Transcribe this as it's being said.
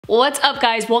What's up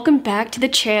guys, welcome back to the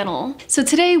channel. So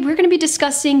today we're going to be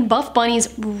discussing Buffbunny's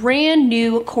brand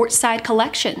new Courtside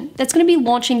collection that's going to be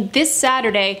launching this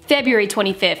Saturday, February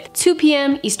 25th, 2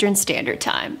 p.m. Eastern Standard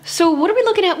Time. So what are we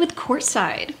looking at with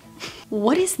Courtside?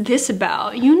 What is this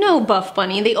about? You know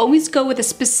Buffbunny, they always go with a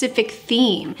specific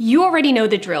theme. You already know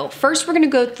the drill. First, we're gonna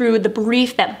go through the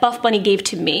brief that Buffbunny gave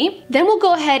to me. Then we'll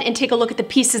go ahead and take a look at the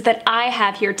pieces that I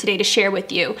have here today to share with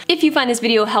you. If you find this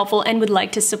video helpful and would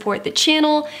like to support the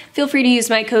channel, feel free to use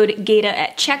my code Gaita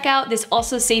at checkout. This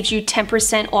also saves you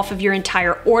 10% off of your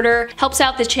entire order. Helps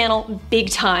out the channel big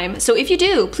time. So if you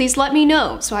do, please let me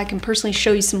know so I can personally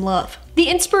show you some love. The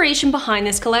inspiration behind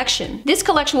this collection. This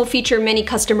collection will feature many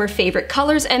customer favorite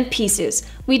colors and pieces.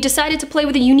 We decided to play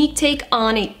with a unique take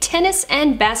on a tennis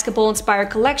and basketball inspired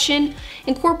collection,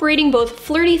 incorporating both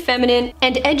flirty feminine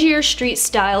and edgier street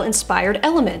style inspired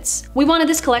elements. We wanted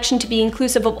this collection to be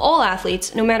inclusive of all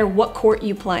athletes, no matter what court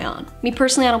you play on. Me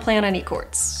personally, I don't play on any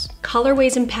courts.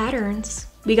 Colorways and patterns.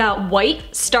 We got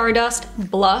white, stardust,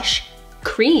 blush,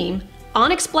 cream,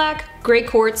 onyx black, gray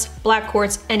quartz, black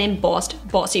quartz, and embossed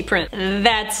bossy print.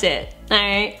 That's it,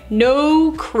 alright?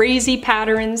 No crazy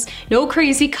patterns, no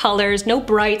crazy colors, no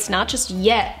brights, not just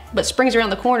yet, but spring's around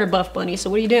the corner, Buffbunny, so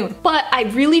what are you doing? But I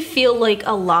really feel like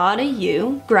a lot of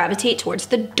you gravitate towards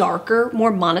the darker,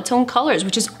 more monotone colors,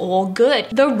 which is all good.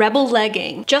 The Rebel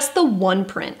legging, just the one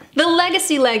print. The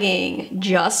Legacy legging,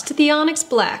 just the onyx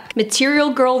black.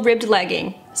 Material Girl ribbed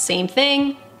legging, same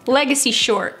thing. Legacy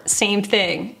short, same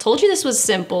thing. Told you this was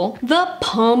simple. The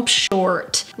Pump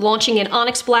short, launching in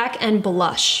onyx black and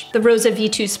blush. The Rosa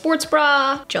V2 sports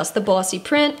bra, just the bossy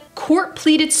print. Court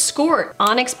pleated skirt,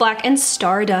 onyx black and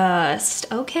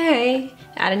stardust. Okay.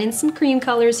 Adding in some cream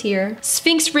colors here.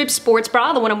 Sphinx rib sports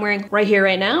bra, the one I'm wearing right here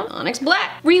right now, onyx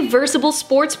black. Reversible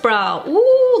sports bra,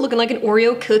 ooh, looking like an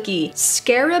Oreo cookie.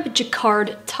 Scarab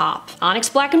jacquard top, onyx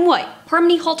black and white.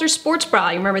 Harmony halter sports bra,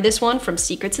 you remember this one from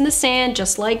Secrets in the Sand,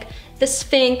 just like the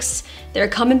Sphinx. They're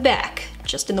coming back.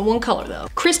 Just in the one color though.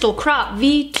 Crystal crop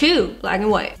V2, black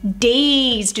and white.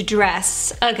 Dazed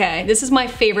dress. Okay, this is my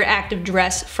favorite active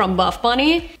dress from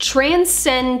Buffbunny.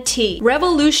 Transcend tee.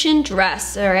 Revolution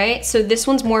dress, all right? So this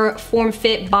one's more form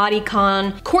fit,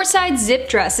 bodycon. Courtside zip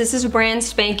dress. This is brand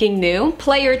spanking new.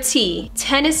 Player tee.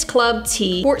 Tennis club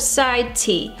tee. Courtside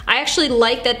tee. I actually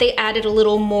like that they added a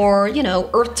little more, you know,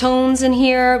 earth tones in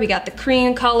here. We got the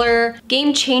cream color.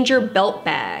 Game changer belt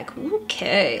bag.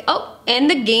 Okay. Oh,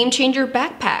 and the Game Changer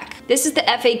backpack. This is the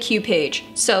FAQ page,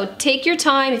 so take your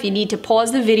time if you need to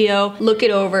pause the video, look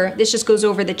it over. This just goes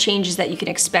over the changes that you can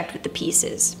expect with the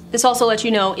pieces. This also lets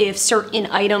you know if certain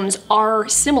items are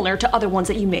similar to other ones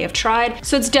that you may have tried,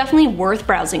 so it's definitely worth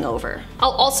browsing over.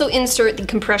 I'll also insert the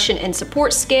compression and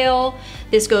support scale.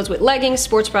 This goes with leggings,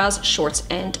 sports bras, shorts,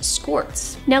 and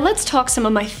skirts. Now let's talk some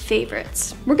of my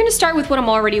favorites. We're gonna start with what I'm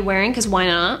already wearing, because why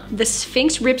not? The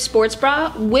Sphinx Rib Sports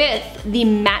Bra with the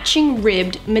matching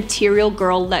ribbed Material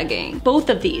Girl legging. Both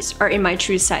of these are in my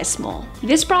true size small.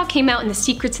 This bra came out in the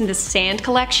Secrets in the Sand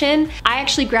collection. I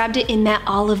actually grabbed it in that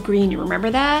olive green, you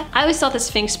remember that? I always thought the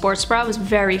Sphinx Sports Bra was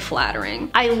very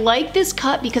flattering. I like this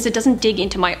cut because it doesn't dig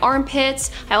into my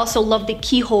armpits. I also love the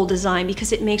keyhole design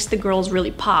because it makes the girls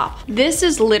really pop. This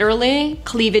is literally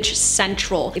cleavage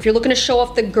central. If you're looking to show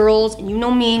off the girls, and you know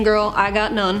me, girl, I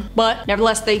got none, but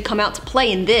nevertheless they come out to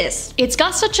play in this. It's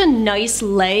got such a nice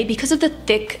lay because of the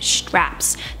thick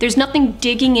straps. There's nothing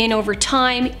digging in over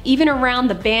time. Even around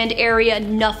the band area,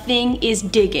 nothing is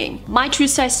digging. My true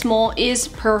size small is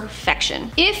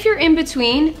perfection. If you're in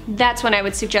between, that's when I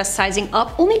would suggest sizing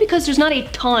up, only because there's not a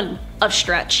ton of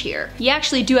stretch here. You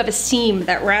actually do have a seam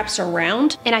that wraps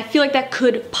around, and I feel like that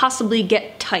could possibly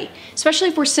get tight, especially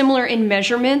if we're similar in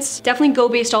measurements. Definitely go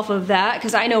based off of that,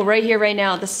 because I know right here, right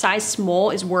now, the size small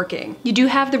is working. You do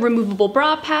have the removable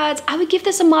bra pads. I would give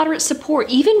this a moderate support,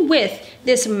 even with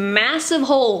this massive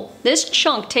hole, this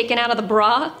chunk taken out of the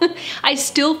bra. I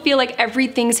still feel like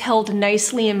everything's held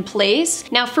nicely in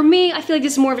place. Now for me, I feel like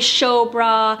this is more of a show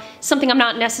bra, something I'm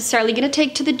not necessarily gonna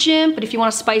take to the gym, but if you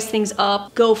wanna spice things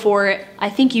up, go for it. I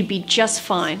think you'd be just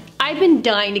fine. I've been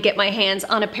dying to get my hands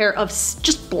on a pair of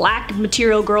just black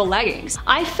Material Girl leggings.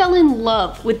 I fell in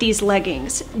love with these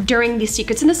leggings during the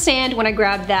Secrets in the Sand when I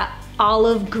grabbed that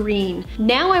olive green.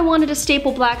 Now I wanted a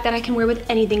staple black that I can wear with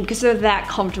anything because they're that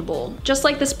comfortable. Just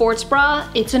like the sports bra,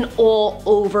 it's an all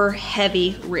over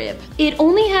heavy rib. It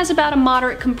only has about a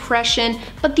moderate compression,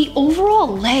 but the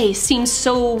overall lay seems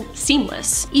so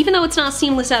seamless. Even though it's not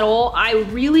seamless at all, I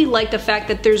really like the fact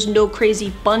that there's no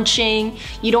crazy bunching.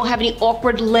 You don't have any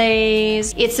awkward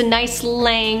lays. It's a nice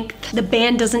length. The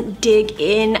band doesn't dig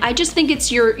in. I just think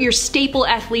it's your staple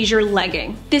athleisure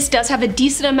legging. This does have a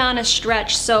decent amount of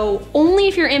stretch, so So only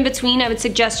if you're in between, I would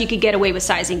suggest you could get away with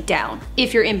sizing down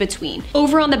if you're in between.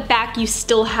 Over on the back, you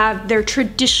still have their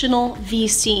traditional V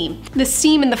seam. The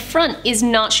seam in the front is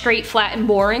not straight, flat, and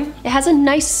boring. It has a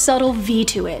nice subtle V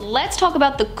to it. Let's talk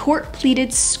about the court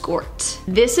pleated skirt.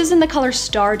 This is in the color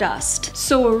Stardust.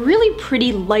 So a really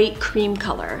pretty light cream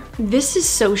color. This is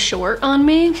so short on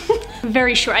me.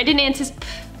 Very short. I didn't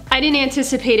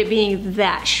anticipate it being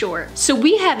that short. So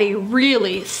we have a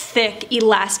really thick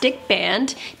elastic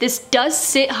band. This does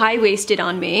sit high-waisted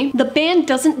on me. The band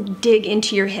doesn't dig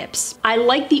into your hips. I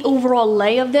like the overall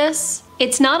lay of this.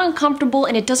 It's not uncomfortable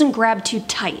and it doesn't grab too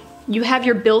tight. You have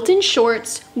your built-in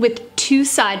shorts with 2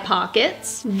 side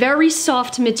pockets, very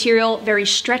soft material, very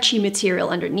stretchy material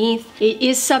underneath. It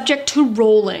is subject to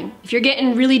rolling. If you're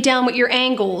getting really down with your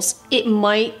ankles, it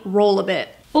might roll a bit.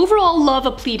 Overall, love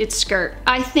a pleated skirt.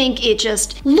 I think it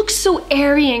just looks so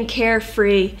airy and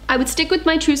carefree. I would stick with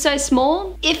my true size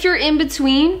small. If you're in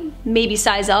between, maybe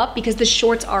size up because the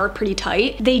shorts are pretty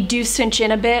tight. They do cinch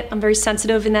in a bit. I'm very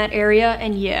sensitive in that area,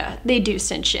 and yeah, they do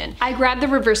cinch in. I grabbed the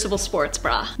reversible sports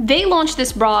bra. They launched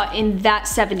this bra in that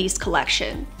 70s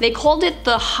collection. They called it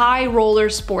the high roller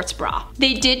sports bra.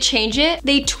 They did change it.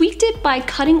 They tweaked it by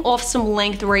cutting off some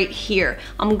length right here.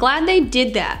 I'm glad they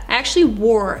did that. I actually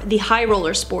wore the high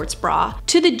roller sports bra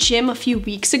to the gym a few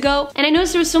weeks ago, and I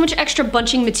noticed there was so much extra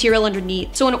bunching material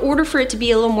underneath. So in order for it to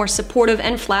be a little more supportive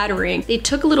and flattering, they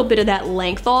took a little bit of that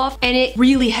length off, and it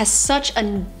really has such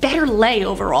a better lay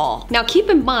overall. Now keep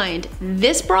in mind,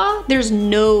 this bra, there's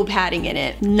no padding in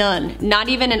it. None. Not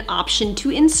even an option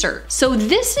to insert. So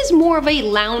this is more of a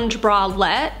lounge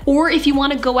bralette, or if you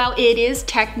want to go out, it is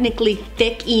technically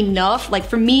thick enough. Like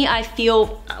for me, I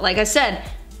feel, like I said,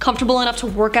 comfortable enough to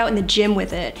work out in the gym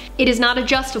with it. It is not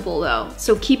adjustable though,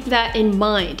 so keep that in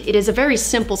mind. It is a very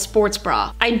simple sports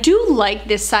bra. I do like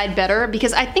this side better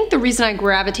because I think the reason I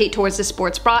gravitate towards the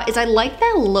sports bra is I like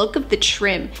that look of the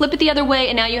trim. Flip it the other way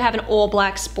and now you have an all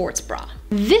black sports bra.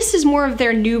 This is more of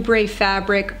their Nubray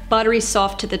fabric, buttery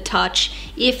soft to the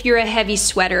touch. If you're a heavy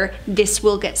sweater, this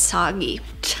will get soggy.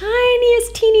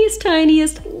 Tiniest, teeniest,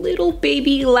 tiniest little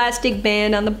baby elastic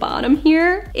band on the bottom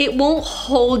here. It won't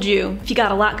hold you if you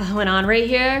got a lot going on right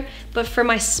here, but for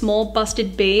my small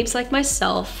busted babes like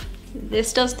myself,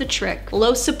 this does the trick.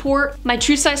 Low support, my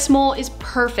true size small is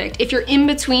perfect. If you're in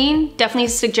between, definitely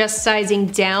suggest sizing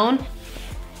down.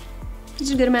 This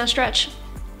is a good amount of stretch.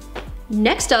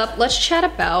 Next up, let's chat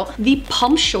about the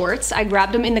pump shorts. I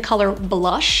grabbed them in the color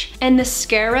blush, and the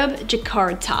scarab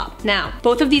jacquard top. Now,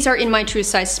 both of these are in my true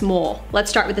size small. Let's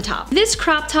start with the top. This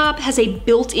crop top has a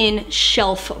built-in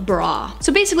shelf bra.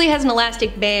 So basically it has an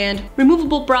elastic band,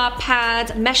 removable bra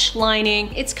pads, mesh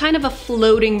lining. It's kind of a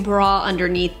floating bra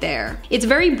underneath there. It's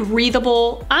very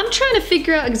breathable. I'm trying to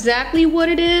figure out exactly what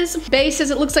it is. Bae says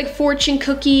it looks like fortune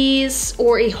cookies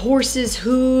or a horse's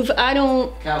hoof. Cow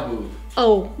hoof.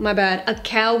 Oh, my bad, a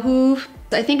cow hoof.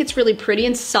 I think it's really pretty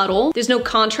and subtle. There's no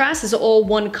contrast, it's all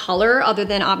one color other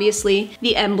than obviously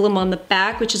the emblem on the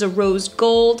back, which is a rose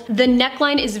gold. The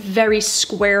neckline is very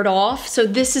squared off. So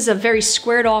this is a very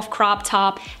squared off crop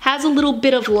top, has a little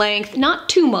bit of length, not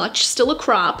too much, still a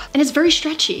crop, and it's very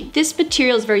stretchy. This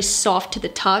material is very soft to the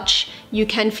touch. You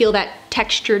can feel that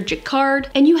textured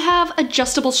jacquard, and you have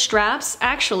adjustable straps.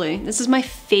 Actually, this is my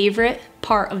favorite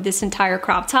part of this entire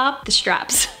crop top, the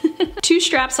straps. 2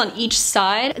 straps on each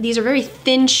side. These are very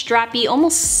thin, strappy,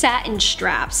 almost satin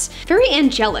straps. Very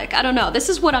angelic, I don't know. This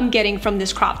is what I'm getting from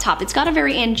this crop top. It's got a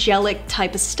very angelic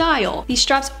type of style. These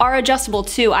straps are adjustable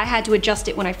too. I had to adjust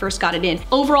it when I first got it in.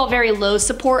 Overall, very low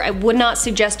support. I would not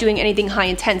suggest doing anything high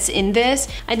intense in this.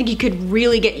 I think you could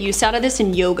really get use out of this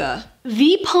in yoga.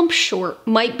 The pump short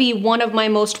might be one of my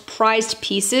most prized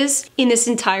pieces in this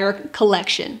entire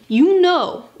collection. You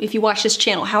know, if you watch this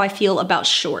channel, how I feel about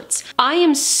shorts. I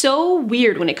am so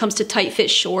weird when it comes to tight fit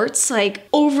shorts, like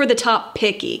over the top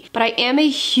picky, but I am a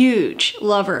huge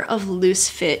lover of loose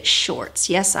fit shorts.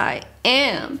 Yes, I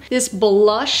am. This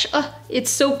blush,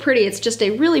 it's so pretty. It's just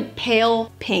a really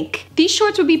pale pink. These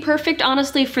shorts would be perfect,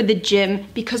 honestly, for the gym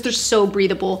because they're so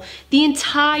breathable. The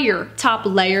entire top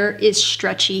layer is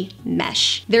stretchy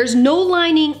mesh. There's no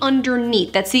lining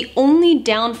underneath. That's the only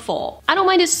downfall. I don't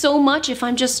mind it so much if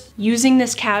I'm just using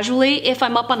this casually. If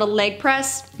I'm up on a leg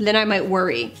press, then I might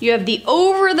worry. You have the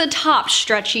over the top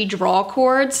stretchy draw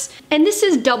cords, and this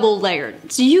is double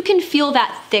layered. So you can feel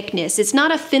that thickness. It's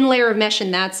not a thin layer of mesh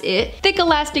and that's it. Thick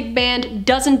elastic band,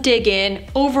 doesn't dig in.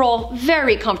 Overall,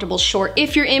 very comfortable short.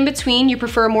 If you're in between, you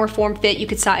prefer a more form fit, you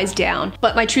could size down.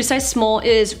 But my true size small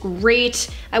is great.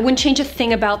 I wouldn't change a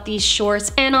thing about these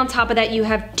shorts. And on top of that, you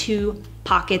have 2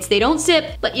 pockets. They don't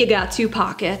zip, but you got 2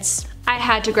 pockets. I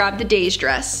had to grab the Days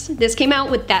dress. This came out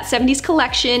with that 70s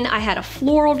collection. I had a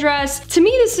floral dress. To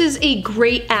me, this is a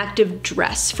great active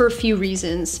dress for a few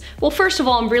reasons. Well, first of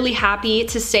all, I'm really happy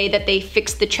to say that they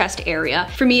fixed the chest area.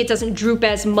 For me, it doesn't droop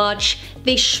as much.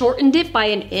 They shortened it by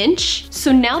an inch,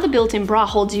 so now the built-in bra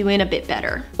holds you in a bit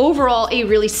better. Overall, a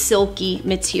really silky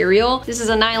material. This is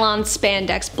a nylon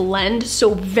spandex blend,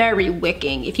 so very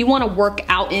wicking. If you want to work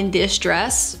out in this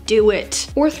dress, do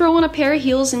it. Or throw on a pair of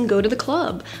heels and go to the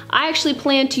club. I actually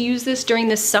plan to use this during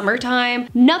the summertime.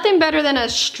 Nothing better than a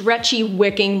stretchy,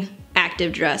 wicking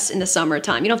active dress in the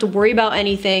summertime. You don't have to worry about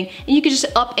anything, and you can just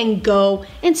up and go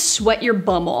and sweat your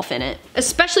bum off in it,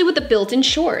 especially with the built-in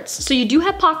shorts. So you do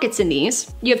have pockets in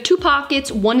these. You have two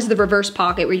pockets. One is the reverse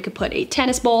pocket where you could put a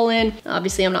tennis ball in.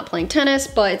 Obviously, I'm not playing tennis,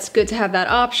 but it's good to have that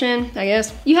option, I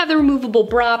guess. You have the removable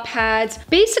bra pads.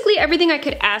 Basically everything I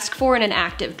could ask for in an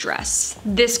active dress.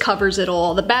 This covers it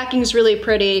all. The backing's really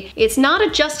pretty. It's not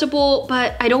adjustable,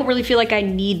 but I don't really feel like I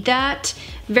need that.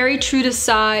 Very true to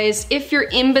size. If you're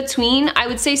in between, I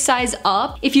would say size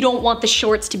up if you don't want the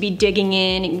shorts to be digging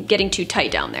in and getting too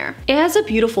tight down there. It has a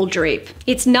beautiful drape.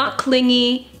 It's not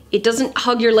clingy. It doesn't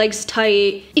hug your legs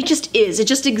tight. It just is. It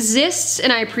just exists,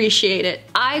 and I appreciate it.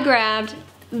 I grabbed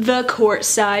the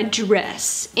Courtside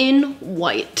dress in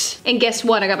white. And guess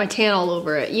what? I got my tan all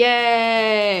over it.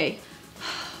 Yay!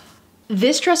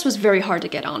 This dress was very hard to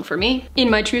get on for me. In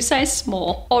my true size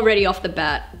small, already off the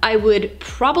bat, I would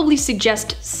probably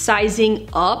suggest sizing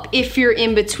up if you're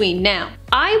in between. Now,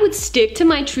 I would stick to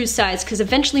my true size because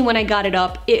eventually when I got it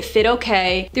up, it fit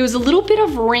okay. There was a little bit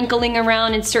of wrinkling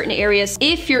around in certain areas.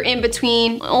 If you're in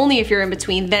between, only if you're in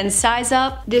between, then size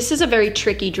up. This is a very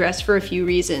tricky dress for a few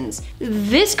reasons.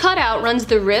 This cutout runs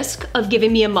the risk of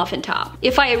giving me a muffin top.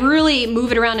 If I really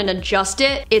move it around and adjust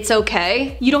it, it's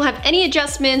okay. You don't have any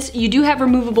adjustments. You do have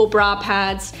removable bra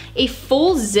pads, a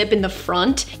full zip in the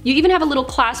front. You even have a little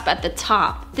clasp at the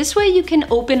top. This way you can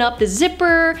open up the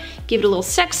zipper, give it a little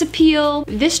sex appeal.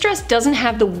 This dress doesn't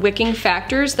have the wicking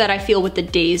factors that I feel with the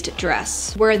Dazed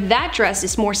dress, where that dress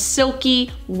is more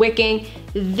silky, wicking.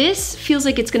 This feels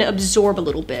like it's gonna absorb a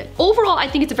little bit. Overall, I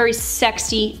think it's a very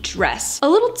sexy dress. A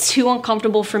little too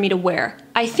uncomfortable for me to wear.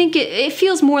 I think it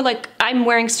feels more like I'm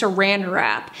wearing saran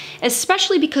wrap,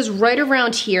 especially because right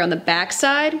around here on the back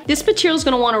side, this material is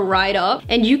gonna wanna ride up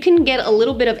and you can get a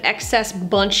little bit of excess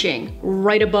bunching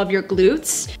right above your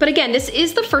glutes. But again, this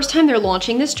is the first time they're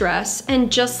launching this dress,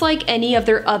 and just like any of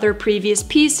their other previous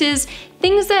pieces,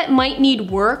 things that might need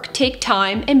work take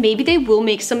time, and maybe they will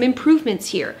make some improvements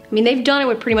here. I mean, they've done it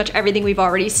with pretty much everything we've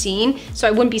already seen, so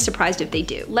I wouldn't be surprised if they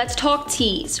do. Let's talk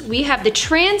tees. We have the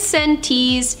Transcend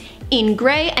tees in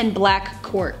gray and black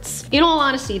quartz. In all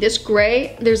honesty, this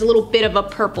gray, there's a little bit of a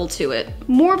purple to it.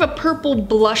 More of a purple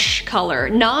blush color,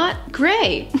 not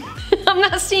gray. I'm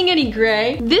not seeing any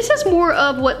gray. This is more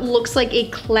of what looks like a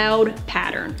cloud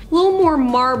pattern. A little more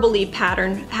marbly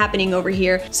pattern happening over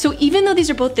here. So even though these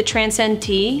are both the Transcend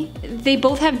tee, they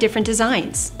both have different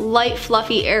designs. Light,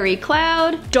 fluffy, airy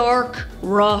cloud, dark,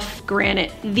 rough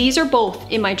granite. These are both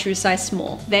in my true size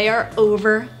small. They are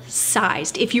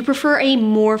oversized. If you prefer a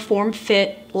more form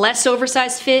fit, less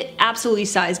oversized fit, absolutely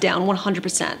size down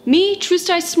 100%. Me, true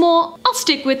size small, I'll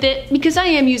stick with it because I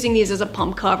am using these as a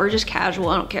pump cover, just casual,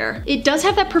 I don't care. It does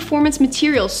have that performance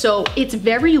material, so it's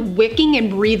very wicking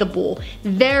and breathable.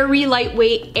 Very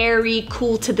lightweight, airy,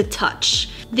 cool to the touch.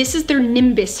 This is their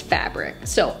Nimbus fabric.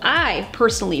 So I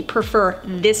personally prefer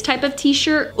this type of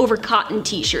t-shirt over cotton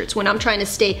t-shirts when I'm trying to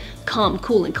stay calm,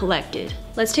 cool, and collected.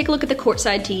 Let's take a look at the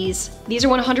Courtside tees. These are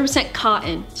 100%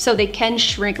 cotton, so they can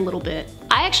shrink a little bit.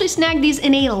 I actually snagged these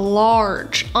in a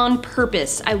large on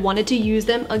purpose. I wanted to use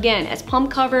them, again, as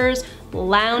pump covers,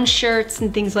 lounge shirts,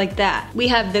 and things like that. We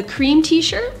have the cream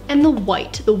t-shirt and the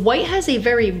white. The white has a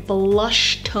very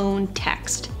blush tone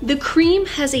text. The cream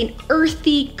has an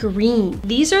earthy green.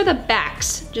 These are the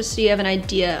backs, just so you have an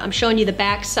idea. I'm showing you the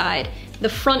back side. The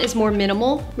front is more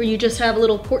minimal, where you just have a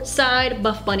little Courtside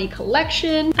Buffbunny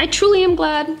collection. I truly am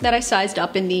glad that I sized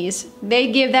up in these.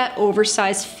 They give that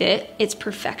oversized fit. It's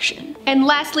perfection. And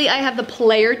lastly, I have the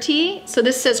player tee. So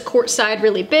this says Courtside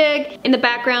really big. In the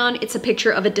background, it's a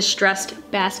picture of a distressed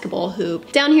basketball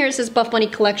hoop. Down here it says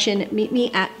Buffbunny collection, meet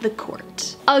me at the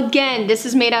court. Again, this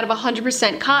is made out of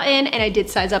 100% cotton, and I did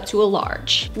size up to a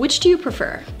large. Which do you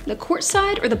prefer? The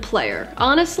Courtside or the player?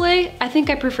 Honestly, I think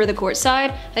I prefer the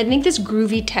Courtside. I think this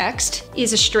groovy text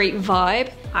is a straight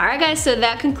vibe. Alright guys, so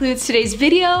that concludes today's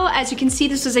video. As you can see,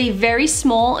 this was a very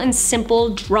small and simple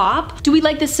drop. Do we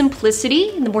like the simplicity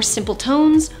and the more simple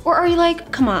tones? Or are you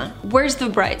like, come on, where's the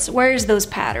brights? Where's those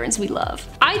patterns we love?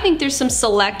 I think there's some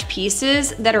select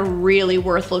pieces that are really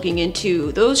worth looking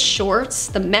into. Those shorts,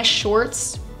 the mesh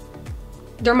shorts,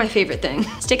 They're my favorite thing.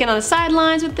 Sticking on the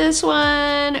sidelines with this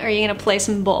one, or are you gonna play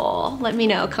some ball? Let me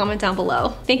know, comment down below.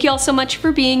 Thank you all so much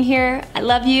for being here. I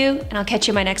love you, and I'll catch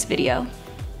you in my next video.